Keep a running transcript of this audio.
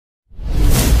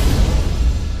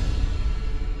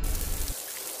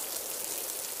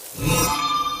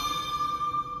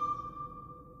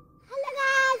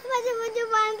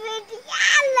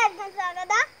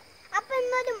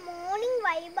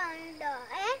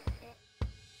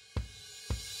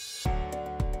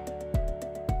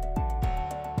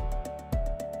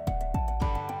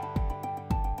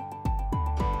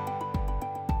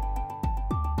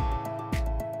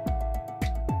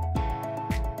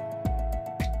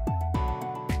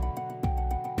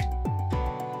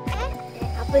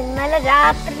ഇന്നലെ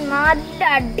രാത്രി നല്ല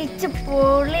അടിച്ച്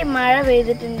പൊളി മഴ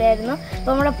പെയ്തിട്ടുണ്ടായിരുന്നു. അപ്പൊ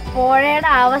നമ്മുടെ പുഴയുടെ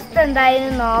അവസ്ഥ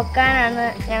എന്തായാലും നോക്കാനാണ്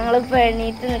ഞങ്ങളിപ്പോൾ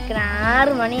എണീറ്റ് നിൽക്കുന്നത്. 6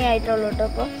 മണിയായിട്ടുള്ളൂ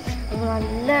കേട്ടോ. അപ്പോൾ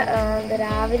നല്ല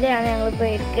രാവിലെയാണ് ഞങ്ങളിപ്പോൾ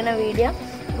എടുക്കുന്ന വീഡിയോ.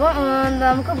 അപ്പോൾ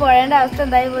നമുക്ക് പുഴയുടെ അവസ്ഥ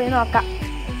എന്തായാലും പോയി നോക്കാം.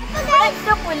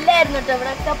 ഇവിടെയൊക്കെ പുല്ലായിരുന്നു കേട്ടോ.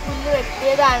 ഇവിടെയൊക്കെ പുല്ല്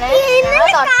വെട്ടിയതാണ്.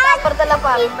 തൊട്ടപ്പുറത്തുള്ള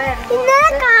പറമ്പായിരുന്നു.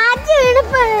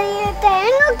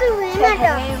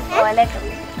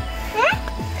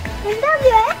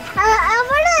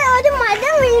 അവിടെ ഒരു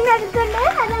മരം വീണെടുക്കണ്ടേ,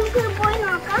 അത് നമുക്ക് പോയി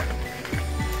നോക്കാം.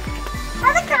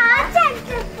 അത്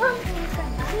കാറ്റടിച്ചപ്പോ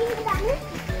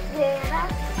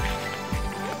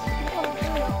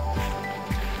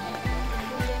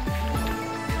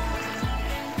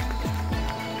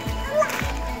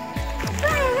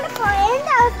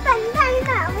പോയതിന്റെ അവസ്ഥ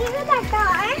എന്താണെന്ന് അറിയുക കേട്ടോ.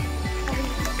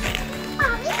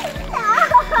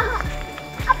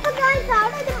 അപ്പൊ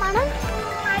അവിടെ ഒരു മരം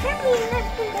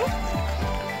വീണെടുക്കുന്നുണ്ട്.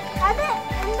 അത്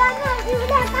എന്താന്ന്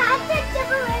ഇവിടെ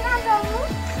കാറ്റടിച്ചപ്പോ വീഴാൻ തോന്നുന്നു.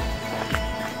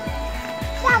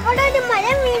 അവിടെ ഒരു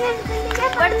മരം വീണെടുക്കുന്നുണ്ട്.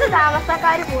 ഇവിടുത്തെ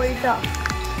താമസക്കാര് പോയിട്ടോ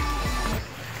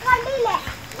കണ്ടില്ലേ?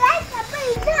 അപ്പൊ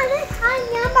ഇതാണ്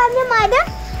ഞാൻ പറഞ്ഞ മരം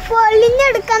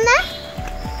പൊളിഞ്ഞെടുക്കുന്ന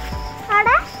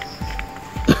അവിടെ.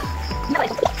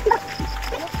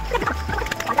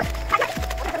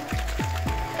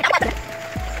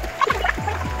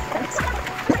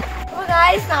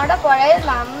 നമ്മുടെ പുഴയിൽ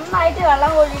നന്നായിട്ട്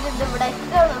വെള്ളം കൊണ്ടിട്ടുണ്ട്.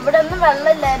 ഇവിടെ ഒന്നും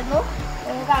വെള്ളമില്ലായിരുന്നു.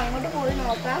 നമുക്ക് അങ്ങോട്ട് പോയി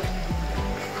നോക്കാം.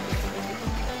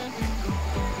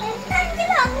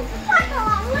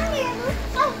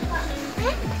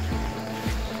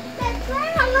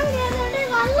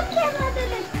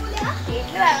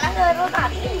 വീട്ടില് വെള്ളം കയറുമെന്ന്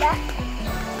അറിയില്ല.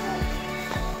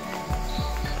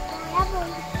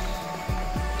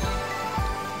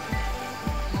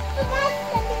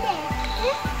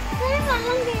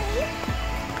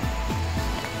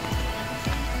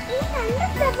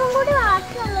 കൂടി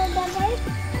ബാക്കിയുള്ളൂ.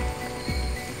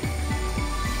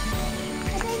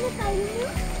 അതായത് കഴിഞ്ഞു.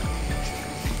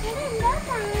 ഇവിടെ എന്താ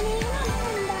പ്രാണികളൊക്കെ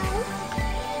ഉണ്ടാവും.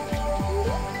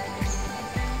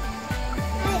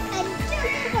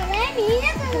 കുറെ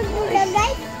മീനൊക്കെ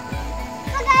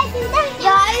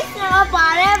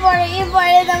പഴയ പുഴയും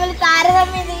പുഴയും തമ്മിൽ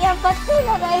താരതമ്യം ചെയ്യാൻ പറ്റില്ല.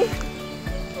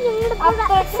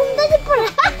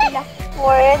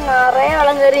 പുഴ നിറയെ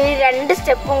വെള്ളം കയറി. 2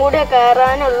 സ്റ്റെപ്പും കൂടെ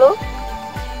കയറാനുള്ളൂ.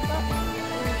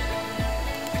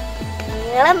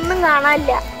 നിങ്ങളൊന്നും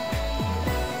കാണാനില്ല.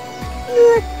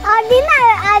 അതിന്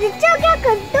അരിച്ചൊക്കെ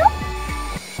കിട്ടും.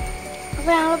 അപ്പൊ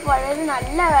ഞങ്ങള് പുഴയിൽ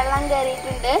നല്ല വെള്ളം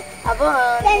കയറിയിട്ടുണ്ട്. അപ്പൊ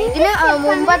ഇതിന്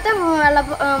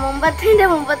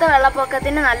മുമ്പത്തെ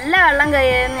വെള്ളപ്പൊക്കത്തിന് നല്ല വെള്ളം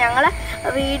കയറിയായിരുന്നു. ഞങ്ങളെ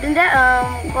വീടിന്റെ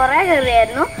കുറെ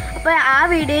കയറിയായിരുന്നു. അപ്പൊ ആ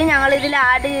വീഡിയോ ഞങ്ങൾ ഇതിൽ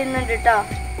ആഡ് ചെയ്യുന്നുണ്ട് കേട്ടോ.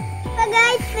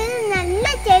 നല്ല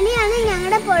ചെളിയാണ്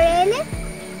ഞങ്ങളുടെ പുഴയില്.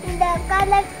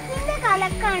 കലക്കിന്റെ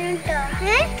കലക്കാണ് കേട്ടോ.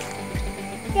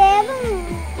 ചേവും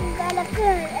കലക്ക്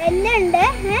എല്ലാം ഉണ്ട്.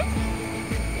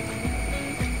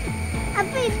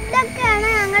 അപ്പൊ ഇതൊക്കെയാണ്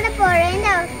ഞങ്ങളുടെ പുഴയുടെ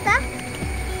അവസ്ഥ.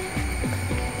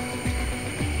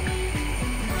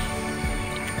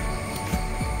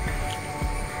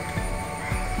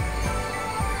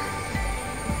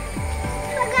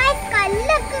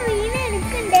 കല്ലൊക്കെ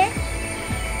വീണെടുക്കണ്ടേ.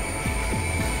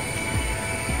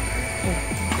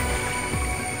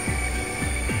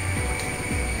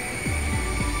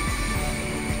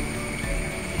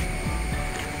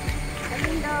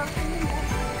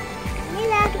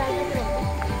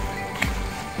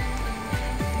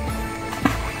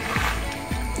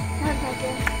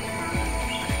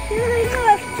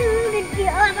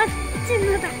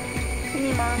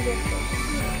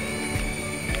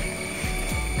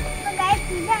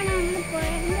 ഇതാണ് നമ്മൾ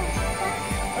പോയതിന്റെ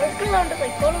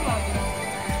സൈക്കോളും വാങ്ങി.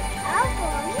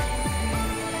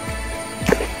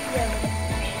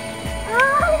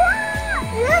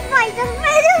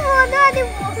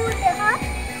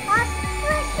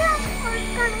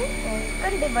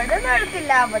 ഇവിടെ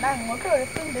ഒഴുക്കില്ല. അവിടെ അങ്ങോട്ട്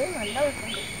ഒഴുക്കുണ്ട്. നല്ല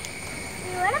ഒഴുക്കുണ്ട്.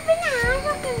 ഇവിടെ പിന്നെ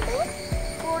ആഴൊക്കെ ഉണ്ട്.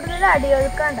 കൂടുതൽ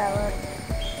അടിയൊഴുക്കാണ്ടാവാറ്.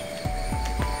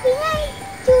 പിന്നെ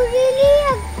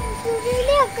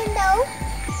ചുഴിലിയൊക്കെ ഉണ്ടാവും.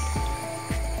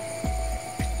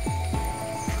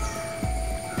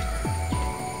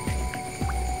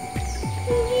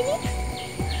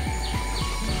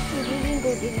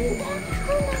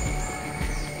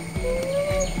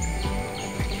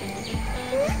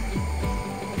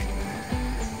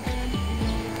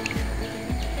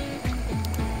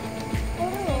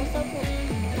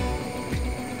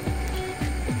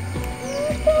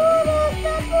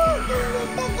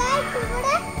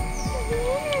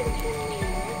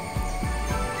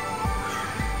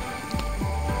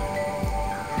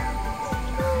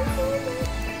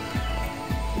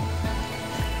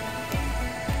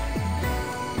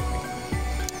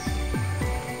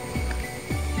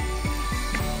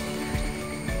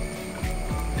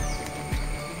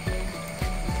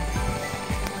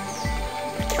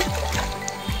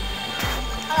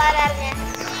 ആരറിഞ്ഞ?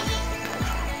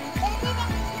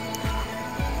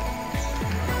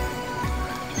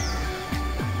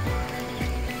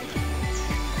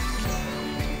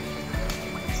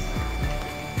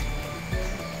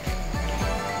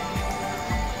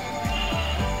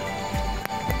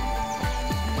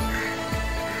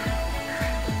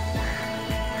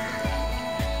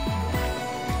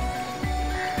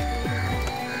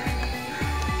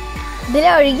 ഇതിലെ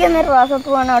ഒഴുകി വന്ന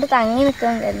റോസപ്പൂവാണ് അവിടെ തങ്ങി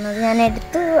നിൽക്കാൻ വരുന്നത്. ഞാൻ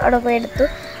എടുത്തു, അവിടെ പോയി എടുത്തു.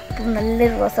 അപ്പം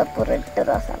നല്ലൊരു റോസാപ്പൂ, റെഡ്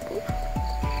റോസാപ്പൂ.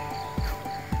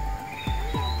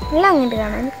 എല്ലാം അങ്ങോട്ട്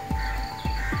കാണാൻ.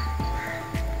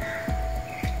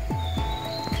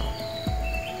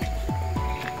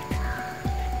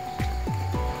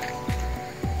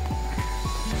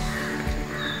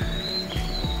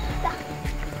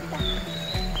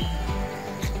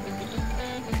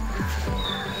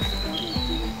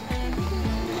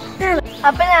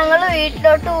 അപ്പൊ ഞങ്ങള്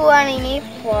വീട്ടിലോട്ട് പോവാണ്. ഇനി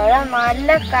പുഴ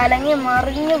നല്ല കലങ്ങി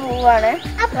മറിഞ്ഞു പോവാണ്.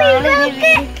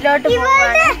 വീട്ടിലോട്ട്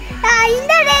പോവാണ്.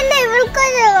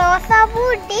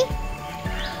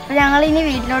 ഞങ്ങളിനി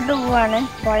വീട്ടിലോട്ട് പോവാണ്.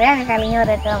 പുഴയാണ് കലങ്ങി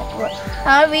പറയട്ടെ. നമുക്ക്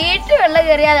ഞങ്ങൾ വീട്ടിൽ വെള്ളം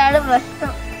കയറി, അതാണ്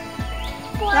പ്രശ്നം.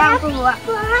 നമുക്ക് പോവാം.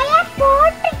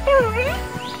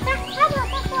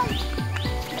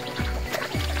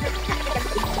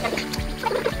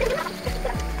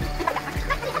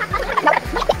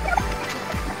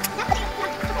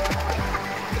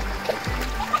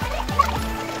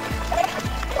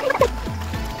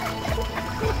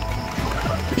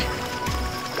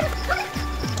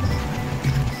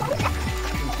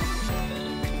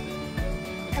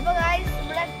 അപ്പൊ ഗായ്സ്,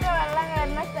 ഇവിടെയൊക്കെ വെള്ളം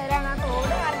കയറുന്ന സ്ഥലമാണ്. ആ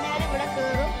തോട് പറഞ്ഞാൽ ഇവിടെ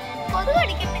കയറും. കൊതുക്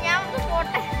കടിക്കട്ടെ, ഞാൻ ഒന്ന്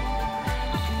പോട്ടെ.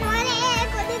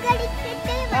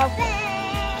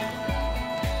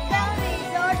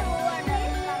 വീട്ടിലോട്ട് പോവാണ്.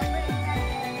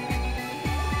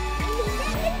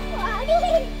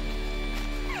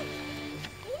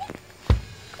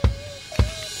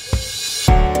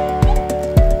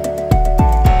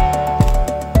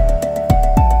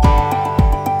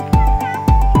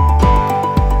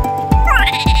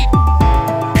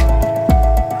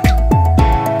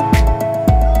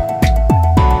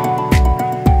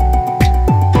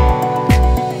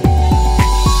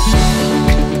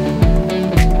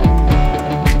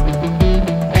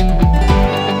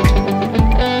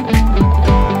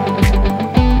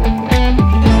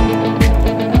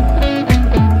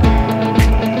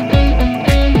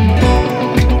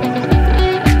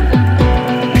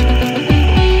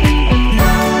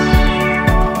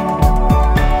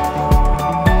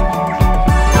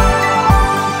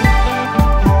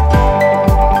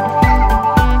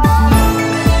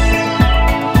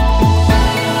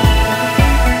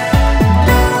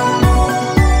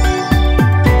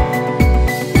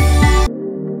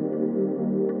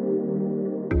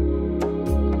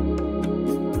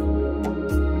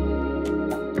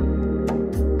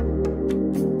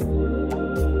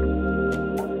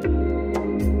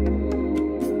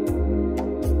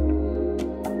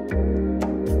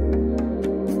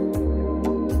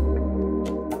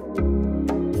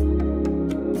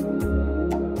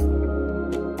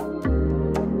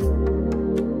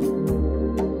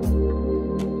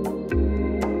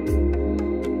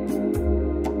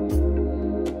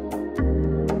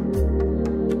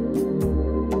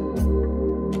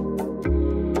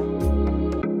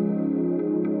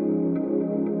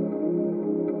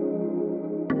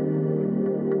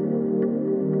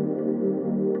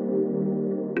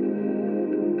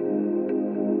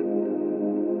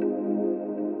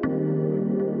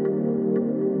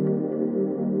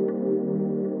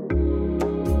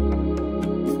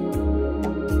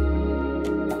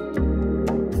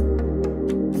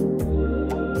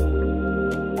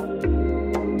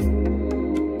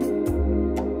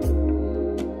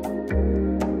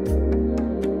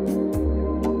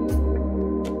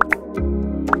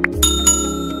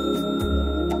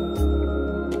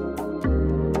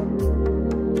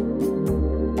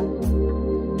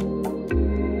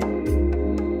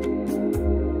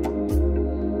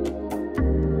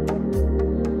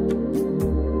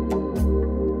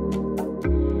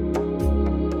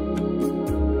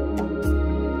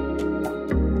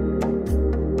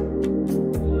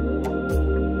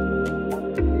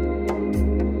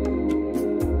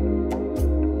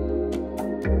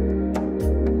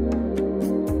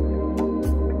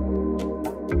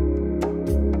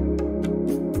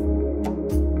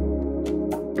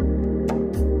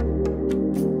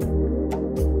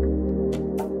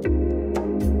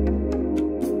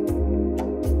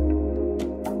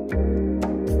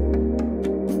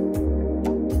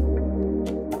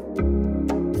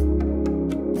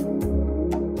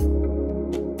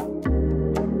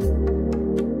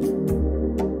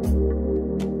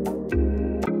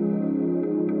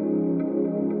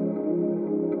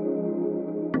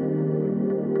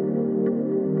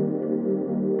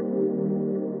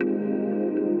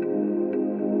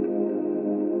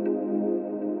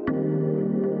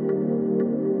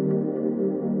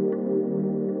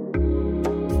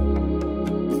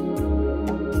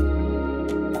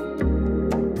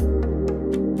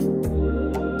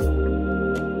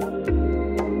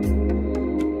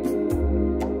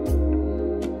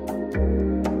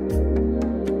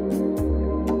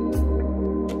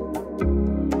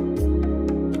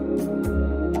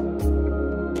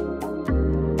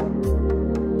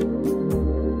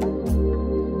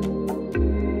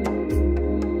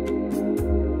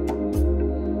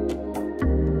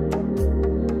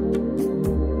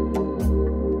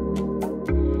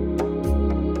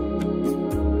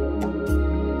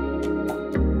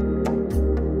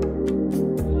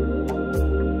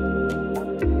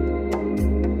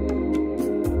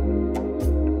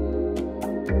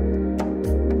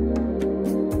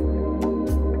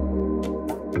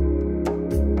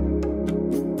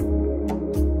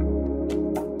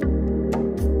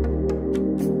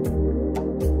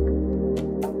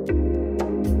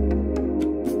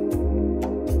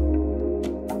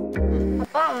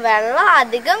 വെള്ളം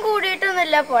അധികം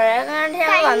കൂടിയിട്ടൊന്നുമില്ല. പുഴ കണ്ട്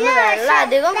ഞങ്ങൾ വന്ന് വെള്ളം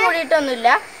അധികം കൂടിയിട്ടൊന്നുമില്ല.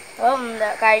 അപ്പം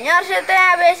കഴിഞ്ഞ വർഷത്തെ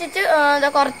അപേക്ഷിച്ച്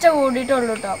കുറച്ച്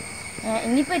കൂടിയിട്ടുള്ളൂ കേട്ടോ.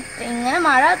 ഇനിയിപ്പോൾ ഇങ്ങനെ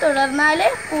മഴ തുടർന്നാൽ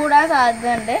കൂടാൻ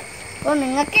സാധ്യതയുണ്ട്. അപ്പോൾ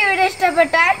നിങ്ങൾക്ക് ഈ വീഡിയോ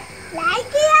ഇഷ്ടപ്പെട്ടാൽ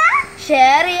ലൈക്ക് ചെയ്യുക,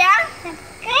 ഷെയർ ചെയ്യുക,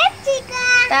 സബ്സ്ക്രൈബ് ചെയ്യുക.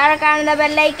 താഴെ കാണുന്ന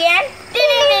ബെല്ലൈക്കൻ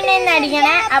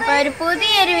അടിക്കണേ. അപ്പോൾ ഒരു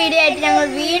പുതിയൊരു വീഡിയോ ആയിട്ട് ഞങ്ങൾ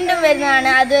വീണ്ടും വരുന്നതാണ്.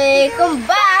 അതുവരേക്കും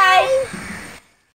ബൈ.